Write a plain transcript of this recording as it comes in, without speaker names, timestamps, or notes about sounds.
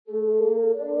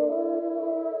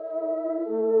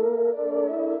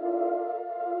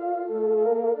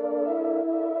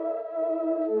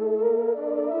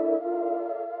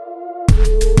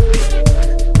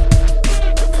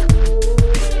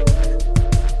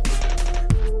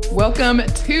Welcome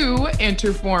to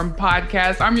Interform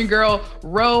Podcast. I'm your girl,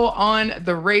 Ro, on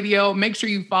the radio. Make sure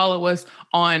you follow us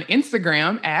on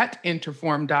Instagram at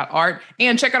interform.art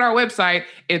and check out our website.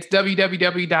 It's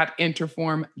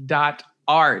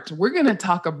www.interform.art. We're going to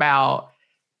talk about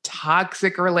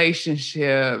toxic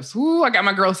relationships. Ooh, I got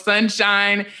my girl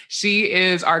Sunshine. She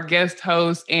is our guest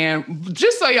host. And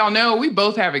just so y'all know, we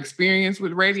both have experience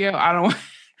with radio. I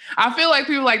feel like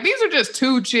people like, these are just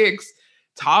two chicks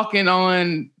talking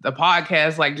on the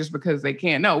podcast, like just because they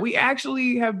can. No, we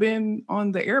actually have been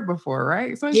on the air before,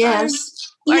 right? Sunshine?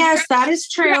 Yes. Yes, that is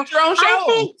true. You have your own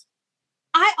show.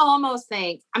 I almost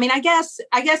think, I guess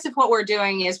if what we're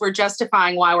doing is we're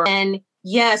justifying why we're in.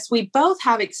 Yes, we both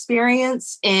have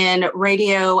experience in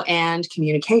radio and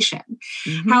communication.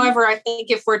 Mm-hmm. However, I think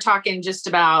if we're talking just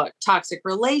about toxic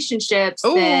relationships,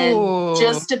 then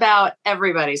just about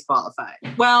everybody's qualified.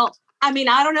 Well, I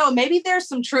don't know. Maybe there's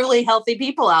some truly healthy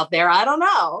people out there. I don't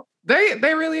know.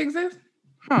 They really exist?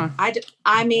 Huh. I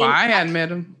hadn't met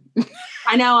them.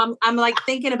 I know. I'm like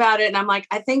thinking about it, and I'm like,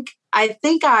 I think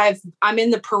I'm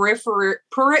in the periphery.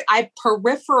 I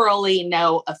peripherally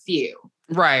know a few.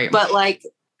 Right. But like,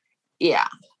 yeah.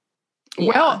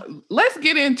 Well, let's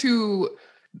get into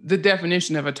the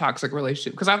definition of a toxic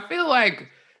relationship, because I feel like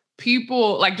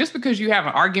people, like, just because you have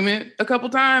an argument a couple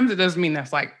times, it doesn't mean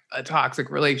that's like a toxic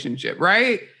relationship,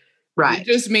 right? Right. It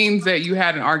just means that you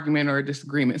had an argument or a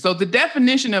disagreement. So the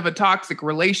definition of a toxic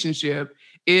relationship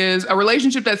is a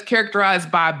relationship that's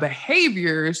characterized by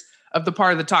behaviors of the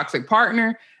part of the toxic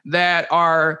partner that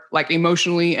are like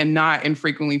emotionally and not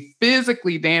infrequently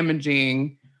physically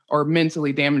damaging or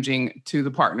mentally damaging to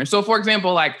the partner. So for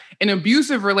example, like an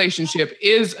abusive relationship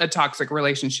is a toxic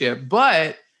relationship,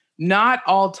 but not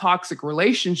all toxic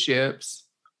relationships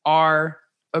are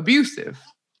abusive.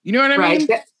 You know what I mean?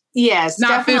 Yes,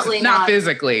 definitely not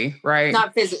physically, right?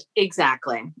 Not physically.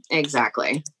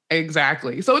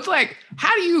 Exactly. So it's like,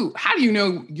 how do you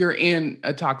know you're in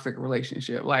a toxic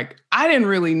relationship? Like, I didn't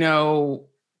really know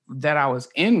that I was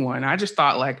in one. I just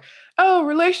thought like, oh,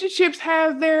 relationships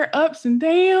have their ups and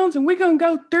downs and we're going to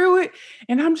go through it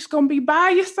and I'm just going to be by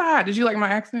your side. Did you like my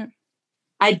accent?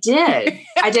 I did.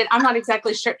 I'm not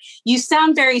exactly sure. You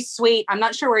sound very sweet. I'm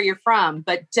not sure where you're from,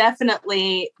 but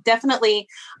definitely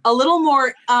a little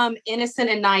more innocent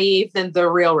and naive than the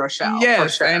real Rochelle.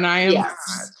 Yes, sure. And I am. Yes.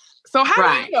 So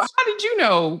how did you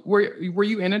know? Were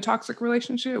you in a toxic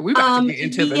relationship? We about to get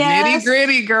into the nitty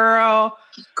gritty, girl.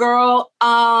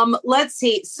 Let's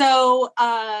see. So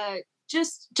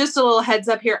just a little heads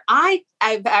up here.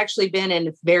 I've actually been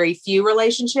in very few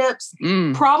relationships,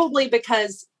 probably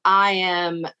because I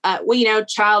am,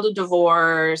 child of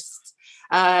divorce,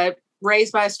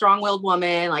 raised by a strong-willed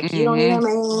woman. Like, you don't need a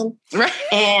man. Right.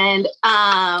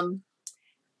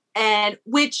 And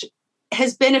which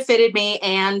has benefited me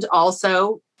and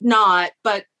also not,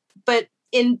 but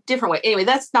in different way. Anyway,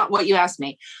 that's not what you asked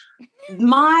me.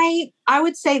 I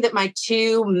would say that my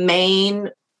two main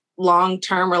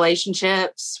long-term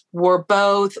relationships were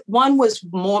both, one was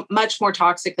much more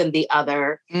toxic than the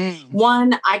other.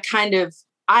 One, I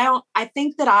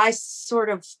think that I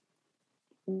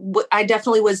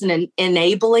definitely was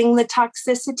enabling the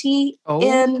toxicity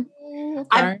in.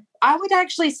 Okay. I would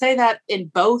actually say that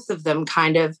in both of them,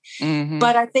 kind of. Mm-hmm.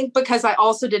 But I think because I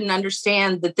also didn't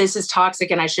understand that this is toxic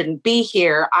and I shouldn't be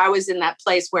here, I was in that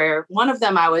place where one of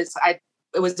them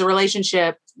it was a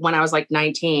relationship when I was like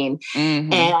 19.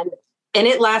 Mm-hmm. And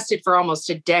it lasted for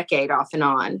almost a decade off and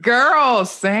on. Girl,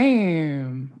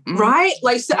 same. Right?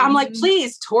 Like, so I'm like,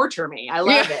 please torture me. I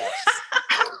love it.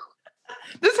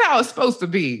 This is how it's supposed to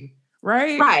be,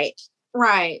 right?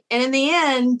 Right. And in the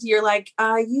end, you're like,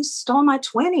 you stole my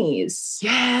 20s.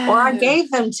 Yeah. Or I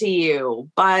gave them to you.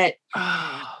 But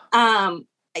I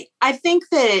think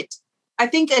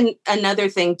another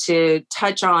thing to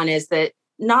touch on is that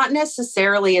not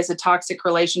necessarily as a toxic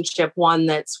relationship, one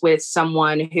that's with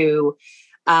someone who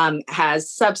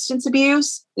has substance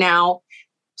abuse. Now,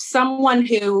 someone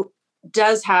who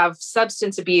does have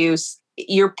substance abuse,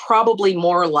 you're probably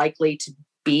more likely to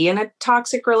be in a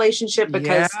toxic relationship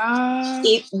because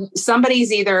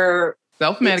somebody's either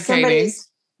self-medicating.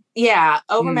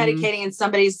 Over-medicating, and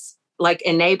somebody's like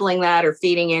enabling that or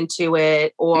feeding into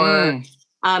it or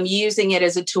using it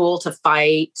as a tool to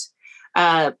fight.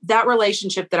 That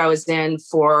relationship that I was in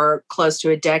for close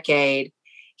to a decade,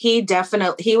 he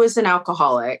was an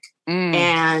alcoholic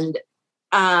and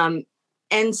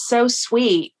so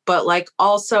sweet, but like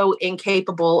also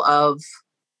incapable of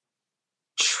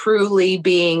truly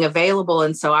being available.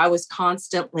 And so I was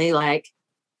constantly like,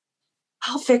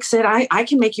 I'll fix it. I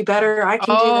can make you better. I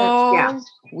can do that. Yeah.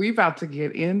 We about to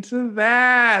get into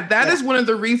that. That is one of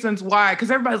the reasons why,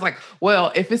 because everybody's like,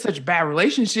 well, if it's such a bad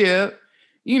relationship,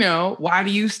 why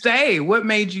do you stay? What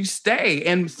made you stay?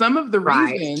 And some of the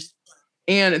reasons,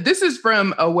 and this is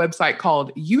from a website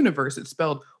called Universe. It's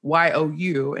spelled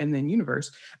YOU and then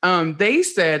Universe. They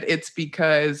said it's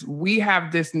because we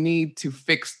have this need to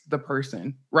fix the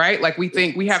person, right? Like we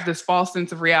think we have this false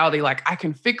sense of reality, like I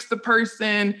can fix the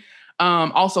person.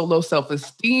 Also, low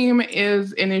self-esteem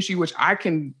is an issue, which I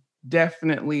can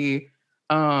definitely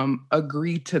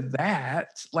agree to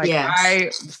that.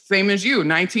 Like same as you,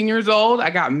 19 years old,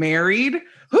 I got married.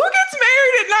 Who gets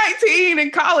married at 19 in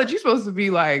college? You're supposed to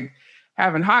be like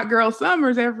having hot girl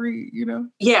summers every.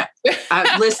 Yeah.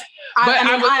 Listen,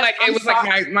 it was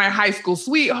like my high school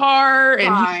sweetheart,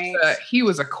 and he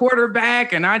was a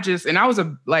quarterback, and I was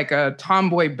a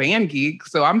tomboy band geek.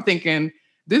 So I'm thinking,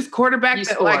 this quarterback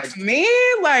that likes me,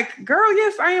 like, girl,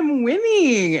 yes, I am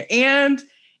winning. And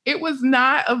it was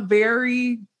not a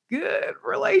very good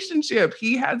relationship.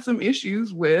 He had some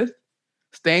issues with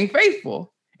staying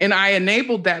faithful. And I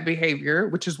enabled that behavior,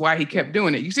 which is why he kept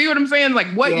doing it. You see what I'm saying? Like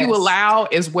what you allow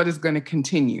is what is going to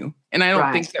continue. And I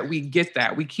don't think that we get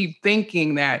that. We keep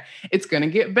thinking that it's going to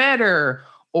get better.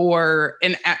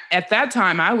 And at that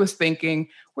time I was thinking,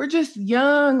 we're just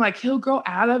young, like he'll grow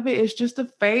out of it. It's just a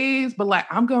phase, but like,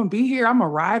 I'm going to be here. I'm a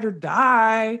ride or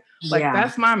die. Like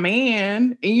that's my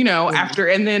man. And,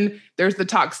 and then there's the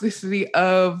toxicity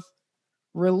of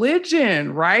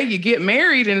religion, right? You get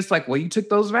married and it's like, well, you took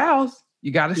those vows.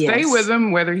 You got to stay with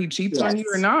him, whether he cheats on you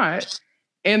or not.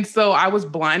 And so I was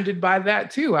blinded by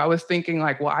that too. I was thinking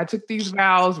like, well, I took these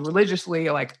vows religiously.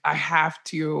 Like I have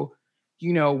to,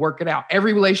 work it out.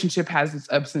 Every relationship has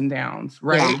its ups and downs,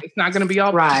 right? Yeah. It's not going to be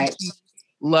all right.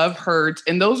 Love hurts.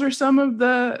 And those are some of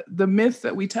the myths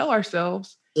that we tell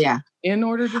ourselves in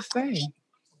order to stay.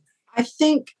 I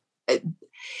think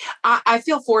I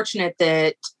feel fortunate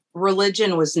that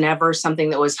religion was never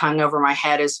something that was hung over my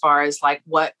head as far as like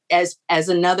what as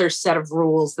another set of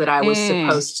rules that I was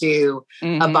supposed to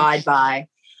abide by.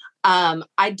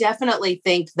 I definitely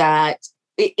think that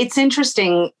it's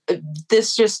interesting.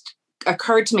 This just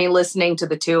occurred to me listening to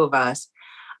the two of us.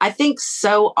 I think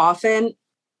so often,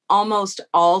 almost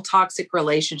all toxic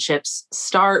relationships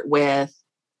start with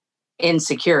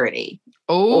insecurity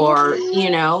or,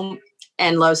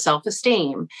 and low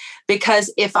self-esteem.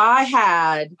 Because if I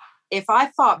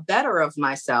thought better of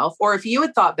myself, or if you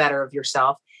had thought better of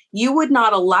yourself, you would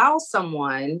not allow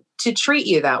someone to treat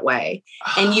you that way.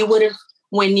 And you would have,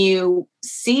 when you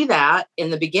see that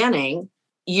in the beginning,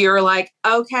 you're like,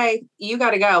 okay, you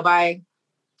got to go. Bye.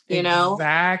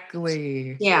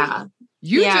 Exactly. Yeah.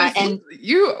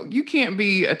 You can't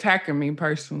be attacking me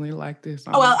personally like this.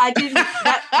 Well, I didn't.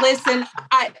 Listen,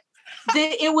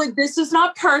 this is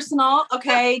not personal.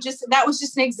 Okay. That was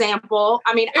just an example.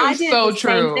 I mean, I did the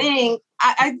same thing.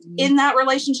 I in that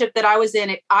relationship that I was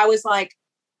in, I was like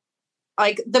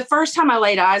the first time I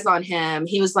laid eyes on him,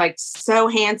 he was like so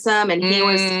handsome, and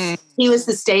he was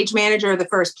the stage manager of the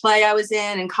first play I was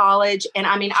in college. And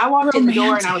I mean, I walked in the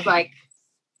door and I was like,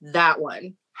 that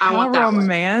one. I want that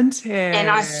romantic. One. And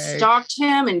I stalked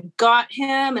him and got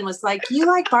him and was like, you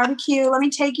like barbecue? Let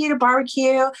me take you to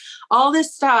barbecue, all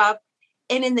this stuff.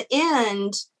 And in the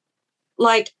end,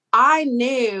 like I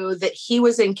knew that he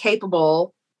was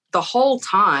incapable the whole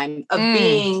time of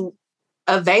being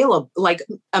available, like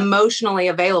emotionally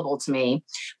available to me.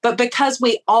 But because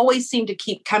we always seem to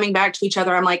keep coming back to each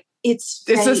other, I'm like, it's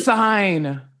a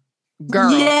sign,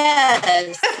 girl.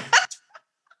 Yes.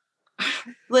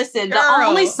 Listen, the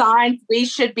only signs we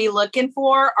should be looking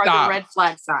for are the red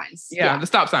flag signs. Yeah, the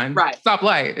stop sign. Right. Stop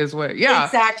light is what,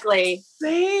 Exactly.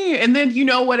 Same. And then you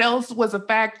know what else was a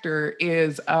factor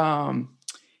is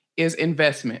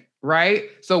investment, right?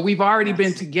 So we've already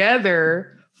been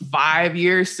together 5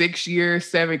 years, 6 years,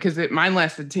 7, because mine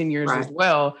lasted 10 years as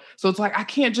well. So it's like, I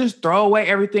can't just throw away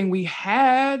everything we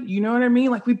had. You know what I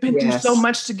mean? Like we've been through so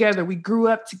much together. We grew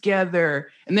up together.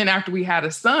 And then after we had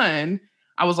a son,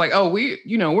 I was like, oh,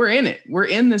 we're in it. We're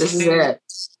in this thing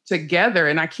together.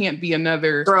 And I can't be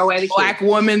another Black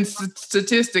woman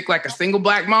statistic, like a single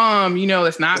Black mom,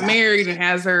 that's not married and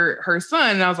has her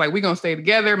son. And I was like, we're going to stay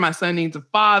together. My son needs a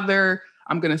father.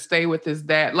 I'm going to stay with his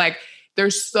dad. Like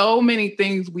there's so many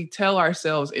things we tell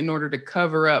ourselves in order to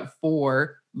cover up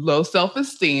for low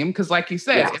self-esteem. Because like you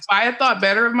said, if I had thought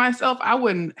better of myself, I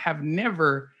wouldn't have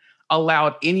never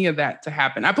allowed any of that to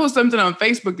happen. I posted something on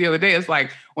Facebook the other day. It's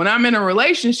like, when I'm in a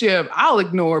relationship, I'll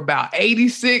ignore about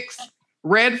 86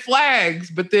 red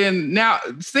flags. But then now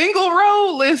single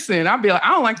road, listen, I'll be like,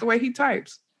 I don't like the way he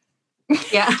types.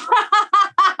 Yeah.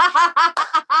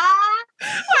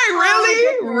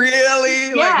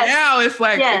 Really? Yes. Like now it's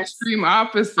like extreme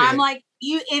opposite. I'm like,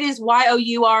 it is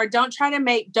YOUR. Don't try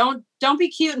to don't be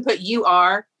cute and put you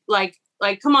are. Like,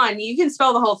 come on, you can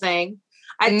spell the whole thing.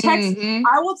 I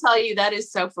will tell you that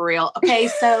is so for real. Okay,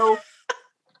 so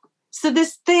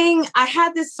this thing, I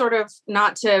had this sort of,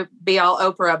 not to be all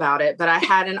Oprah about it, but I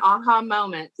had an aha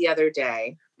moment the other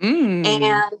day.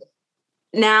 And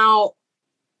now,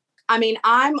 I mean,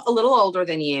 I'm a little older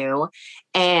than you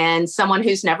and someone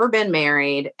who's never been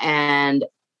married. And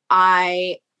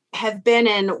I have been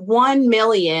in 1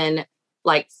 million,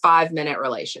 5-minute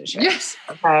relationships. Yes.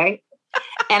 Okay.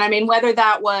 And I mean, whether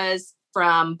that was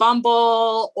from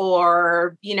Bumble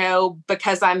or,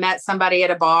 because I met somebody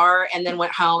at a bar and then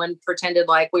went home and pretended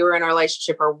like we were in a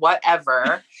relationship or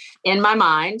whatever in my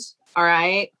mind. All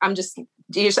right. I'm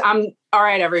all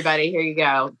right, everybody, here you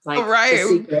go. All right.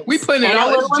 We put it all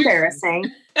a little embarrassing.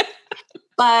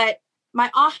 But my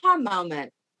aha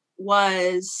moment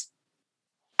was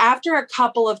after a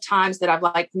couple of times that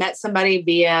I've met somebody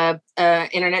via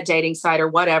internet dating site or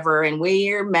whatever, and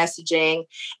we're messaging,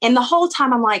 and the whole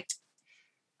time I'm like,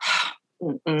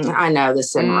 I know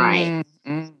this isn't right.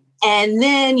 And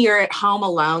then you're at home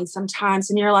alone sometimes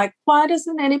and you're like, why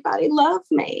doesn't anybody love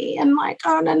me? And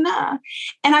oh, no.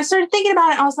 And I started thinking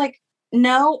about it. I was like,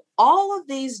 no, all of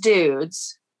these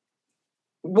dudes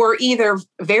were either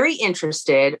very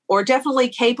interested or definitely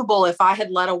capable, if I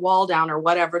had let a wall down or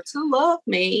whatever, to love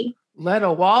me. Let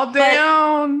a wall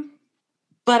down.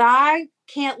 But I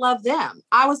can't love them.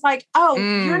 I was like, oh,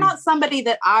 you're not somebody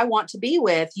that I want to be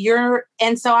with.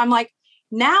 And so I'm like,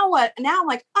 now what? Now I'm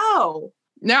like, oh,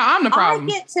 now I'm the problem.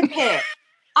 I get to pick.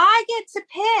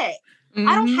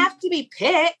 I don't have to be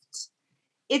picked.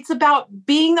 It's about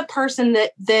being the person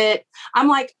that I'm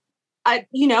like,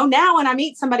 now when I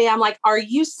meet somebody, I'm like, are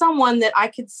you someone that I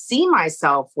could see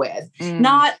myself with?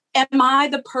 Not, am I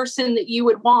the person that you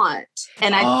would want?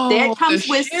 And that comes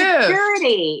with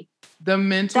security. The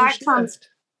mental shift.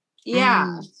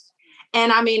 Yeah.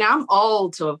 And I mean, I'm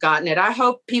old to have gotten it. I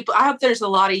hope there's a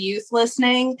lot of youth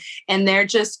listening and they're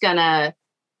just gonna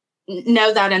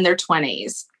know that in their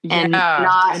 20s and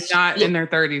not in their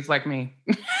 30s like me.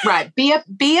 Right. Be a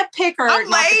picker. I'm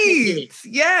late.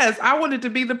 Yes. I wanted to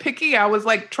be the picky. I was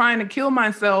trying to kill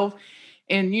myself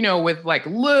and, with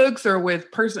looks or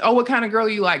with person. Oh, what kind of girl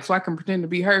you like? So I can pretend to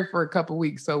be her for a couple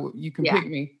weeks so you can pick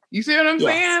me. You see what I'm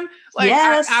saying?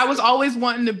 Yes. I was always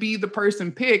wanting to be the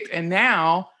person picked and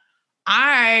now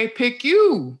I pick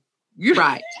you.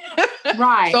 Right.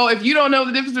 Right. So if you don't know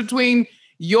the difference between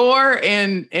your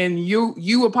and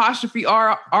you apostrophe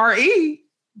R-E,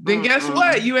 then guess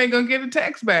what? You ain't gonna get a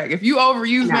text back. If you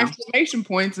overuse exclamation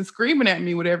points and screaming at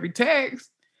me with every text,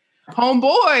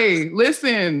 homeboy,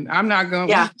 listen, I'm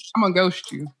gonna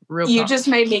ghost you. You just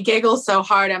made me giggle so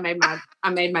hard I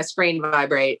made my screen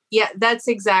vibrate. Yeah, that's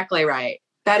exactly right.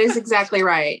 That is exactly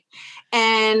right.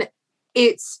 And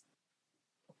it's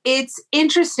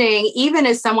interesting, even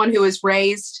as someone who was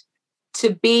raised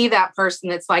to be that person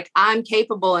that's like, I'm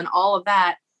capable and all of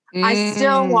that. I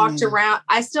still walked around.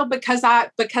 Because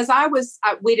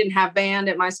we didn't have band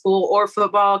at my school or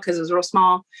football because it was real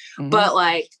small. But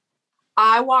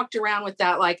I walked around with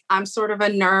that, I'm sort of a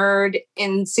nerd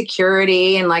in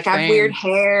security and I have weird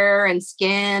hair and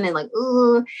skin and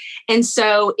ooh. And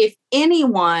so if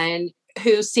anyone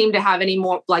who seemed to have any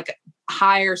more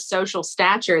higher social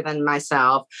stature than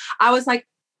myself, I was like,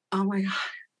 oh my God.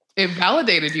 It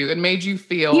validated you. It made you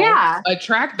feel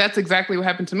attracted. That's exactly what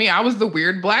happened to me. I was the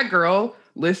weird Black girl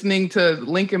listening to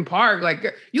Linkin Park.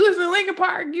 You listen to Linkin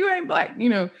Park, you ain't Black,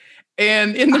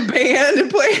 and in the band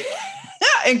and play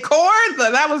and chords.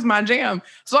 That was my jam.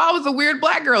 So I was a weird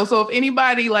Black girl. So if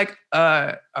anybody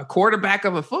a quarterback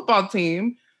of a football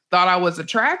team thought I was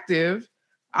attractive,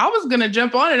 I was going to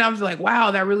jump on it. I was like,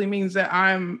 wow, that really means that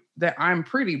I'm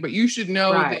pretty, but you should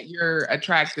know that you're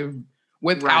attractive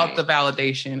without the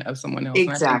validation of someone else.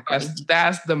 Exactly. And I think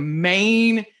that's the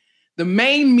main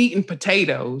meat and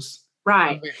potatoes.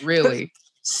 Right. Really.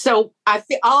 So I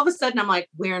feel all of a sudden I'm like,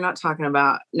 we're not talking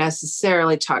about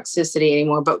necessarily toxicity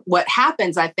anymore. But what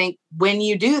happens, I think, when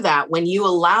you do that, when you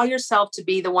allow yourself to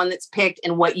be the one that's picked,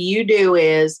 and what you do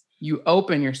is you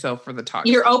open yourself for the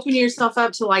toxic. You're opening yourself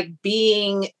up to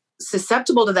being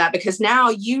susceptible to that, because now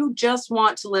you just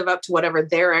want to live up to whatever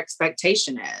their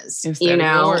expectation is. Instead of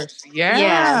yours. Yeah.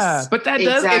 Yes, but that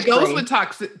does, it goes with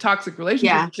toxic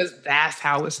relationships because that's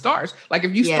how it starts.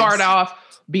 If you start off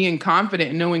being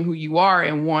confident and knowing who you are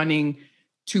and wanting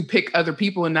to pick other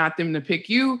people and not them to pick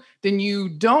you, then you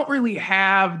don't really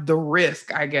have the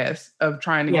risk, I guess, of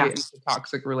trying to get into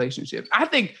toxic relationships. I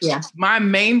think my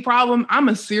main problem, I'm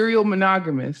a serial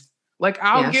monogamist. Like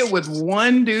I'll get with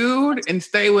one dude and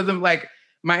stay with him. Like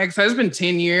my ex-husband,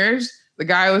 10 years. The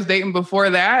guy I was dating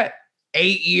before that,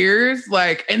 8 years.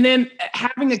 Like, and then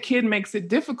having a kid makes it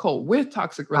difficult with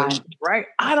toxic relationships, right?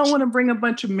 I don't want to bring a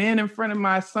bunch of men in front of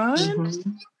my son.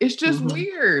 It's just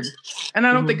weird. And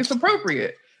I don't think it's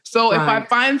appropriate. So if I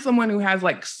find someone who has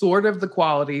like sort of the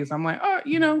qualities, I'm like, oh,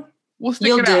 you know, we'll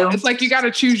stick it out. It's like you got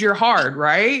to choose your hard,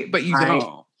 right? But you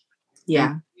don't.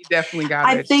 Yeah. You definitely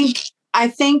got it. I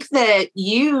think that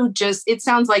it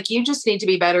sounds like you just need to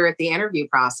be better at the interview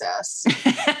process,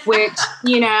 which,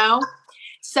 you know,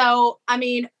 so, I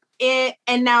mean,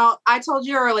 and now I told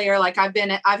you earlier, like I've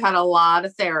had a lot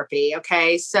of therapy.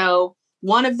 Okay. So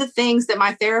one of the things that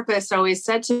my therapist always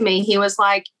said to me, he was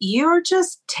like, you're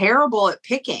just terrible at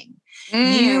picking.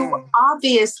 You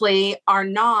obviously are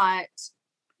not,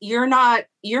 you're not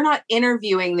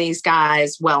interviewing these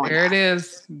guys well enough. There it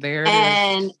is.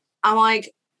 And I'm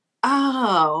like,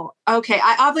 oh, okay.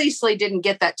 I obviously didn't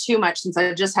get that too much since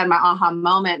I just had my aha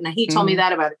moment. And he told me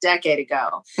that about a decade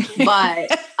ago.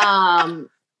 But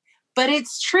but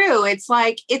it's true. It's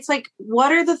like,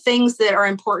 what are the things that are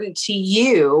important to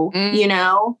you, you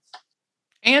know?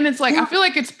 And it's like, I feel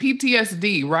like it's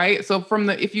PTSD, right? So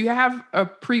if you have a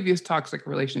previous toxic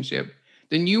relationship,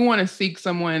 then you want to seek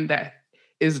someone that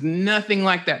is nothing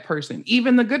like that person,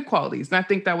 even the good qualities. And I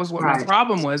think that was what my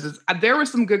problem was, is there were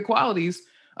some good qualities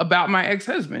about my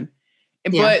ex-husband,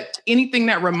 but anything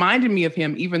that reminded me of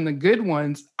him, even the good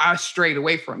ones, I strayed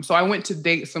away from. So I went to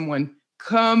date someone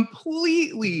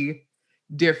completely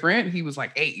different. He was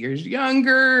like 8 years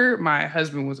younger. My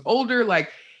husband was older.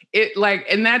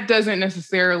 And that doesn't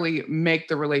necessarily make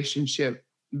the relationship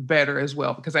better as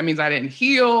well, because that means I didn't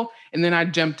heal. And then I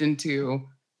jumped into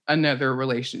another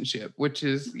relationship, which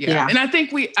is, And I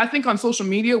think on social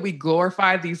media, we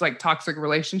glorify these like toxic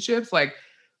relationships. Like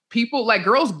people, like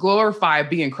girls glorify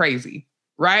being crazy,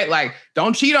 right? Like,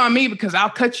 don't cheat on me because I'll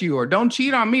cut you, or don't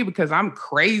cheat on me because I'm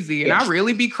crazy and I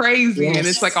really be crazy. And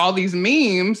it's like all these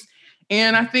memes.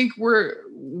 And I think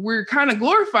we're kind of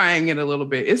glorifying it a little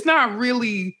bit. It's not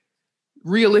really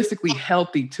realistically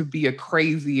healthy to be a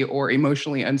crazy or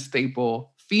emotionally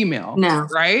unstable female. No.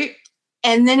 Right?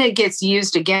 And then it gets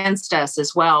used against us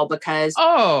as well, because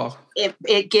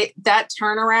it get that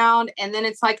turnaround, and then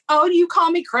it's like, oh, do you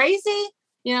call me crazy?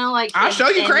 You know, like I'll show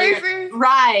you crazy.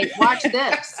 Right. Watch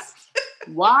this.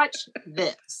 Watch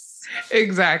this.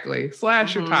 Exactly.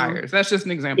 Slash your tires. That's just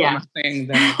an example. I'm not saying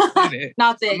that I did it.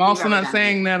 Not that I'm also not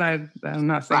saying that I'm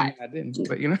not saying that I didn't,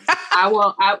 but you know.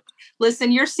 I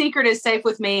listen, your secret is safe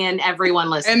with me and everyone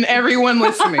listening. And everyone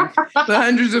listening. The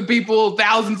hundreds of people,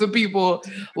 thousands of people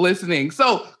listening.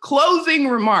 So closing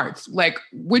remarks, like,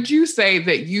 would you say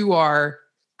that you are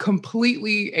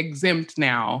completely exempt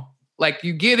now? Like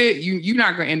you get it, you're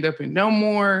not going to end up in no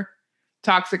more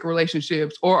toxic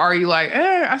relationships, or are you like,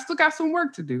 I still got some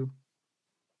work to do?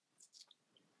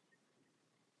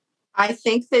 I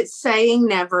think that saying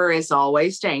never is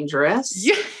always dangerous.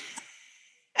 Yeah.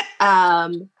 I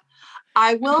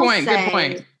will say, good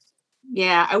point.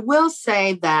 Yeah, I will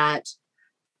say that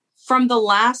from the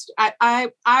last,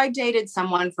 I dated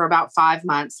someone for about 5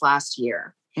 months last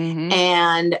year.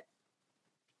 And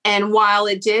while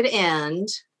it did end,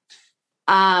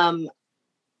 I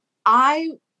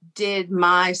did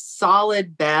my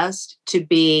solid best to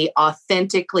be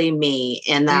authentically me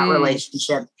in that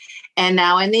relationship. And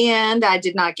now in the end, I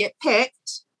did not get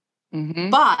picked,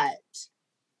 and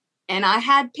I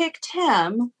had picked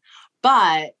him,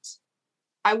 but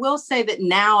I will say that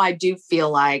now I do feel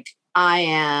like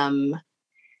I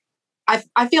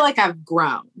feel like I've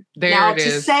grown. Now,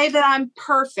 to say that I'm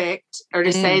perfect, or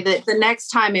to say that the next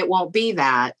time it won't be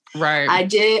that, right?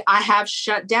 I have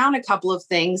shut down a couple of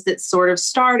things that sort of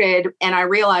started, and I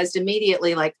realized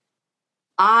immediately, like,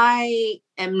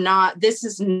 this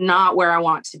is not where I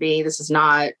want to be. This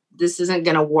isn't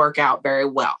going to work out very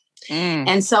well.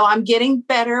 And so I'm getting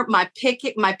better. My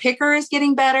picker is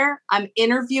getting better. I'm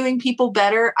interviewing people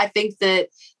better. I think that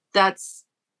that's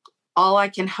all I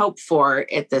can hope for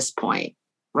at this point.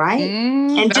 Right.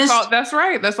 And that's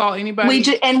right. That's all anybody.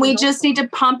 We just need to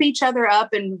pump each other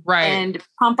up and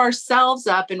pump ourselves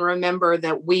up, and remember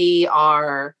that we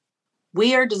are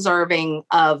deserving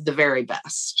of the very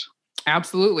best.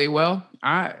 Absolutely. Well,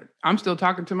 I'm still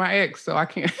talking to my ex, so I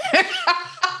can't.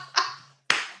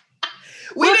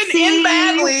 We didn't end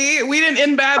badly. We didn't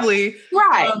end badly.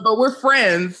 Right. But we're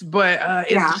friends. But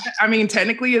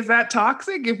technically, is that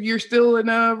toxic if you're still in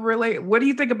a relate? What do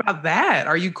you think about that?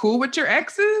 Are you cool with your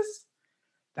exes?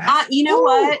 You know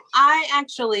what? I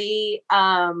actually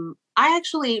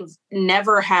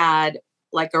never had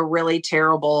like a really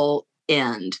terrible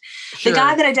end. Sure. The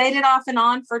guy that I dated off and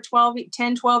on for 12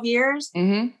 years,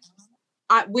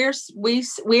 we're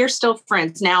still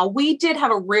friends. Now, we did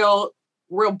have a real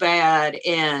bad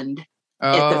end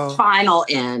at the final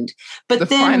end, but the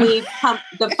final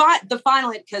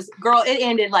end, because girl, it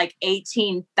ended like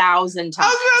 18,000 times. I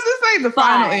was about to say the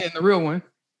final end, the real one.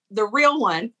 The real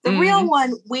one,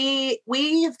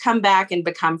 we have come back and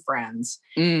become friends.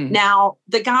 Now,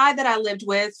 the guy that I lived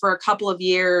with for a couple of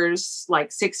years,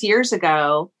 like 6 years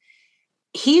ago,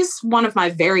 he's one of my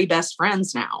very best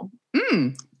friends now.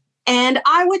 And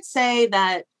I would say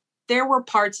that there were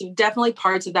definitely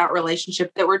parts of that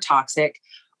relationship that were toxic,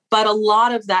 but a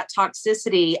lot of that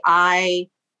toxicity, I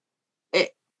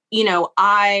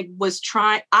was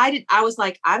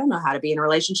like, I don't know how to be in a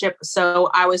relationship. So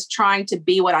I was trying to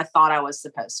be what I thought I was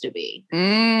supposed to be.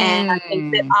 And I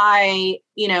think that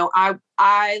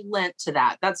I lent to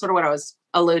that. That's sort of what I was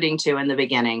alluding to in the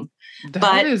beginning.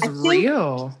 That is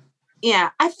real. Yeah.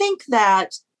 I think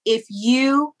that if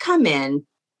you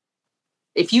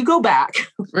go back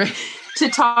to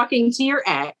talking to your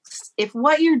ex, if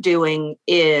what you're doing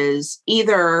is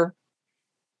either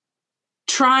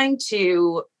trying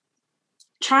to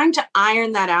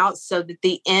iron that out so that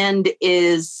the end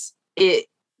is it,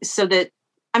 so that,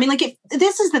 I mean, like, if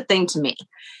this is the thing to me,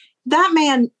 that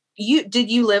man, did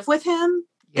you live with him?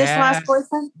 This last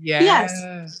boyfriend? Yes.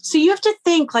 So you have to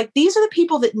think, like, these are the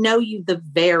people that know you the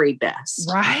very best.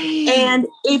 Right. And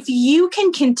if he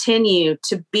can continue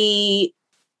to be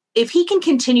a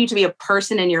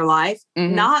person in your life,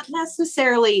 not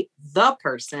necessarily the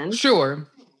person. Sure.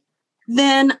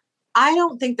 Then I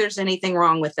don't think there's anything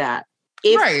wrong with that.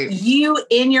 If you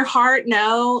in your heart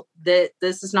know that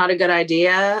this is not a good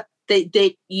idea,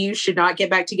 that you should not get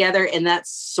back together, and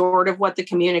that's sort of what the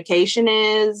communication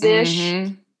is-ish,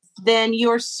 then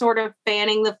you're sort of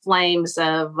fanning the flames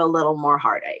of a little more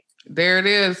heartache. There it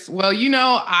is. Well,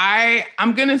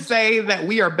 I'm going to say that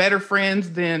we are better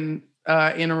friends than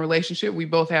in a relationship. We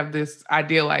both have this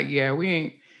idea like, we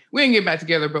ain't get back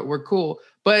together, but we're cool.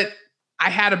 But I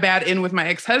had a bad end with my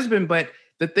ex-husband, but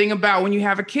the thing about when you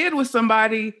have a kid with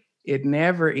somebody, it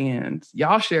never ends.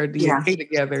 Y'all share DNA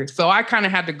together. So I kind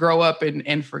of had to grow up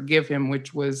and forgive him,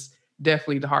 which was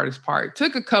definitely the hardest part.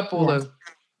 Took a couple of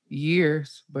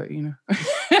years, but All right.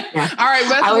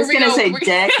 I was going to say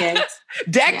decades.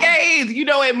 Decades.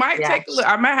 It might take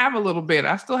I might have a little bit.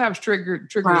 I still have trigger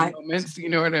moments. You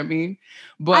know what I mean?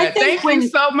 But thank you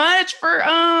so much for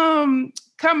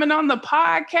coming on the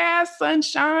podcast,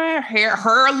 Sunshine.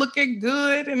 Her looking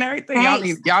good and everything.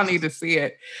 Thanks. Y'all need to see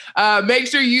it. Make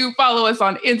sure you follow us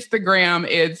on Instagram.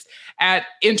 It's at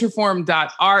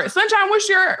interform.art. Sunshine, what's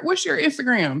your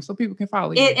Instagram so people can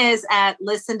follow you? It is at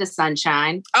Listen to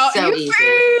Sunshine. Oh, so easy.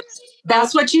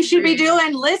 That's what you should be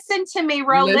doing. Listen to me,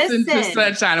 Ro. Listen to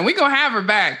Sunshine. And we're going to have her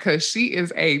back because she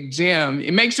is a gem.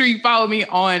 And make sure you follow me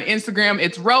on Instagram.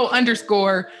 It's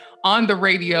Ro_on the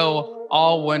radio,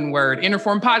 all one word.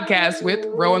 Interform Podcast with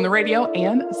Ro on the Radio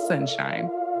and Sunshine.